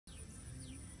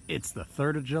It's the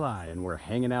 3rd of July and we're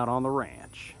hanging out on the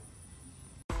ranch.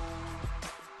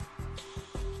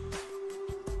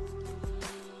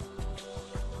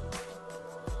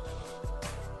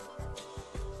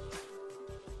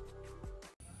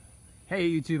 Hey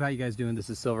YouTube, how you guys doing? This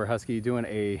is Silver Husky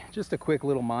doing just a quick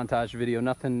little montage video.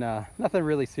 Nothing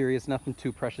really serious, nothing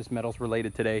too precious metals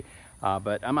related today.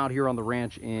 But I'm out here on the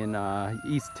ranch in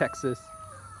East Texas.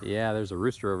 Yeah, there's a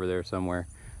rooster over there somewhere.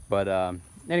 But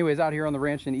anyways, out here on the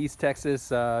ranch in East Texas.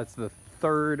 It's the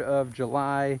 3rd of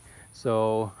July,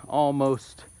 so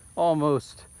almost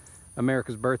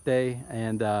America's birthday.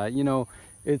 And you know,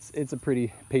 it's a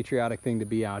pretty patriotic thing to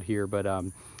be out here. But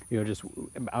you know, just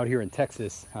out here in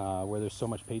Texas, where there's so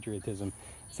much patriotism,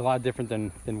 it's a lot different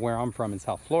than where I'm from in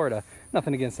South Florida.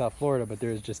 Nothing against South Florida, but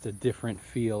there's just a different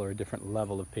feel or a different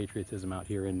level of patriotism out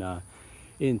here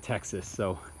in Texas.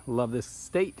 So love this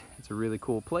state. It's a really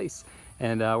cool place.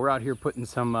 And we're out here putting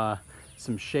some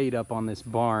shade up on this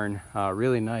barn.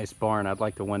 Really nice barn. I'd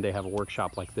like to one day have a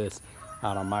workshop like this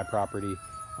out on my property,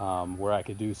 where I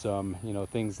could do some, you know,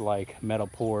 things like metal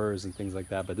pours and things like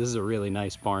that. But this is a really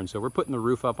nice barn. So we're putting the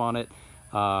roof up on it,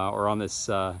 or on this,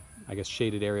 I guess,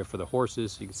 shaded area for the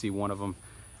horses. You can see one of them.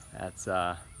 That's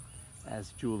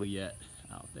Juliet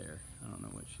out there. I don't know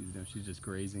what she's doing. She's just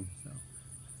grazing. So,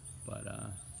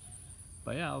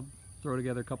 but yeah, I'll throw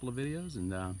together a couple of videos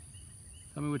and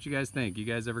tell me what you guys think. You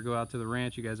guys ever go out to the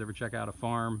ranch? You guys ever check out a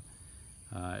farm?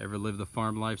 Ever live the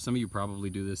farm life? Some of you probably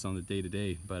do this on the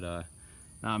day-to-day, but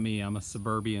not me. I'm a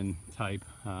suburban type,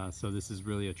 so this is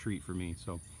really a treat for me.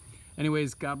 So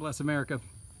anyways, God bless America.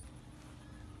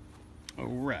 All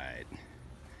right,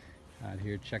 out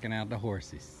here checking out the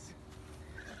horses.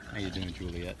 How you doing,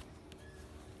 Juliet?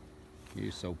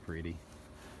 You're so pretty.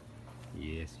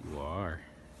 Yes, you are.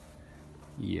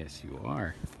 Yes, you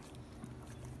are.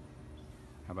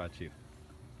 How about you?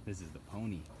 This is the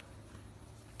pony.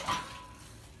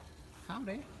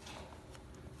 Howdy.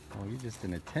 Oh, you're just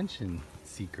an attention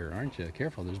seeker, aren't you?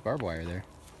 Careful, there's barbed wire there.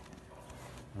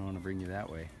 I don't want to bring you that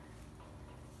way.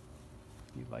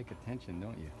 You like attention,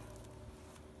 don't you?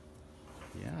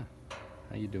 Yeah.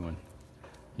 How you doing?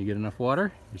 You get enough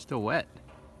water? You're still wet.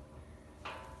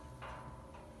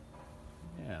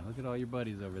 Yeah, look at all your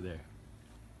buddies over there.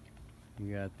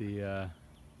 You got the,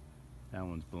 that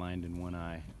one's blind in one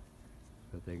eye.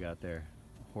 But they got their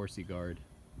horsey guard.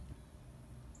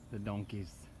 The donkeys.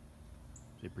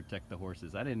 They protect the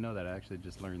horses. I didn't know that. I actually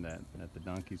just learned that the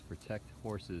donkeys protect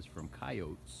horses from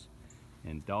coyotes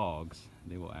and dogs.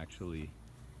 They will actually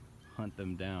hunt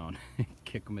them down,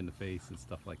 kick them in the face and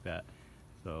stuff like that.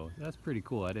 So that's pretty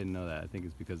cool. I didn't know that. I think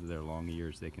it's because of their long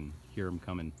ears. They can hear them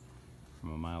coming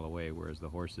from a mile away, whereas the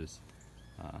horses,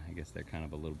 I guess they're kind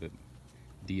of a little bit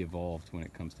de-evolved when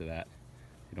it comes to that.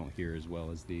 They don't hear as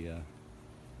well as the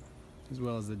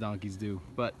donkeys do.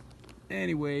 But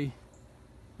anyway,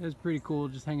 it was pretty cool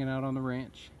just hanging out on the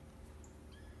ranch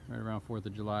right around 4th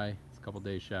of July. It's a couple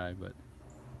days shy, but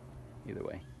either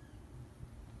way.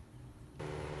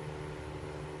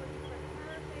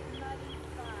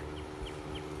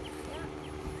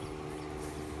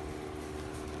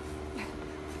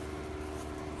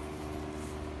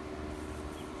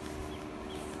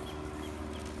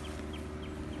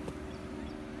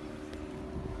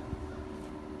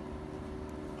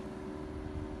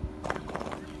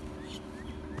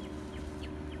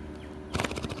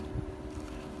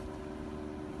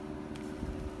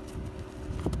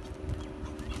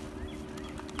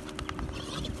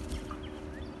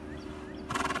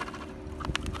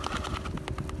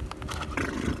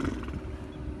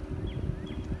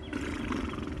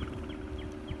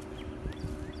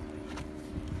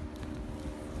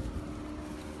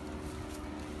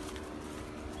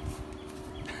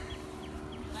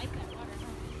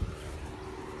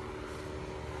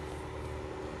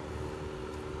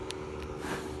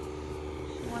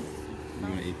 I'm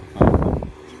gonna eat the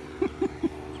phone.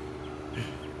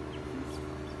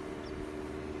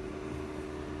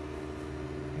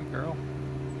 Hey girl.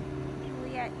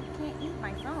 Juliet, you can't eat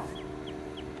my phone. You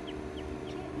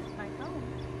can't eat my phone.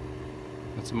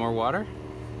 Want some more water?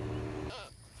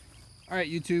 Alright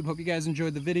YouTube, hope you guys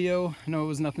enjoyed the video. I know it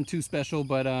was nothing too special,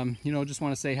 but you know, just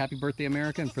want to say happy birthday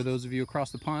America, and for those of you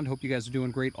across the pond, hope you guys are doing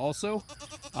great also.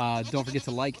 Don't forget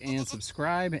to like and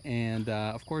subscribe, and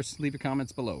of course leave your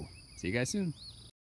comments below. See you guys soon.